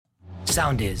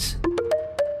Soundis.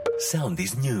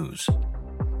 Soundis News.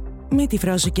 Με τη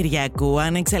Φρόση Κυριακού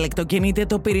ανεξελεκτοκινείται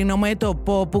το πυρηνό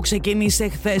μέτωπο που ξεκίνησε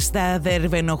χθες στα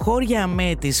Δερβενοχώρια,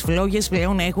 με τις φλόγες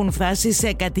πλέον έχουν φτάσει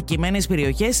σε κατοικημένες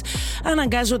περιοχές,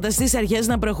 αναγκάζοντας τις αρχές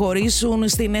να προχωρήσουν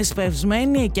στην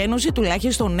εσπευσμένη εκένωση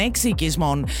τουλάχιστον 6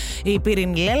 οικισμών. Η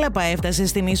πυρηνή λέλαπα έφτασε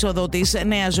στην είσοδο της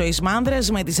Νέας Ζωής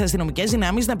Μάνδρας, με τις αστυνομικές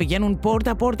δυνάμεις να πηγαίνουν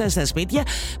πόρτα-πόρτα στα σπίτια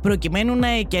προκειμένου να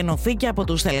εκενωθεί και από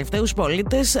τους τελευταίους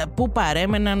πολίτες που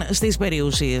παρέμεναν στις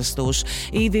περιουσίες τους.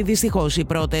 Ήδη δυστυχώς οι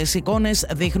πρώτες εικόνες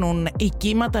δείχνουν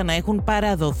οικίματα να έχουν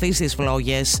παραδοθεί στις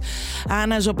φλόγες.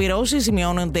 Αναζωπυρώσεις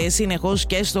σημειώνονται συνεχώς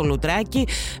και στο Λουτράκι,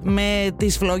 με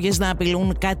τις φλόγες να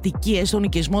απειλούν κατοικίες στον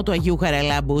οικισμό του Αγίου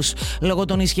Χαραλάμπους. Λόγω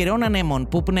των ισχυρών ανέμων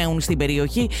που πνέουν στην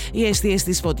περιοχή, οι αιστείες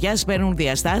της φωτιάς παίρνουν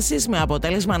διαστάσεις, με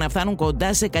αποτέλεσμα να φτάνουν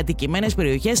κοντά σε κατοικημένες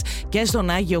περιοχές και στον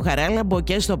Άγιο Χαράλαμπο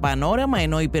και στο Πανόραμα,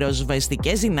 ενώ οι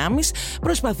πυροσβεστικές δυνάμεις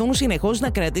προσπαθούν συνεχώς να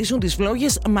κρατήσουν τις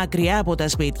φλόγες μακριά από τα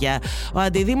σπίτια. Ο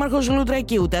αντιδήμαρχος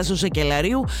Λουτρακίου, Τάσος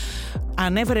Σεκελαρίου,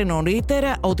 ανέφερε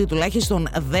νωρίτερα ότι τουλάχιστον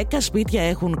 10 σπίτια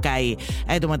έχουν καεί.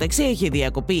 Εν τω μεταξύ έχει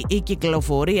διακοπεί η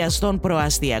κυκλοφορία στον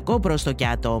προαστιακό προς το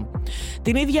Κιάτο.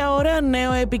 Την ίδια ώρα,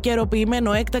 νέο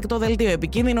επικαιροποιημένο έκτακτο δελτίο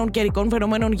επικίνδυνων καιρικών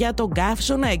φαινομένων για τον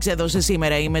Καύσωνα εξέδωσε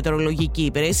σήμερα η Μετεωρολογική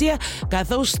Υπηρεσία,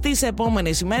 καθώς τις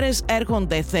επόμενες ημέρες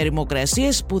έρχονται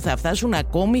θερμοκρασίες που θα φτάσουν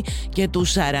ακόμη και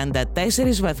τους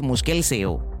 44 βαθμούς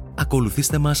Κελσίου.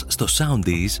 Ακολουθήστε μας στο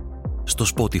Soundis, στο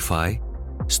Spotify,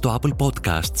 στο Apple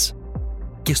Podcasts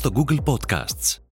και στο Google Podcasts.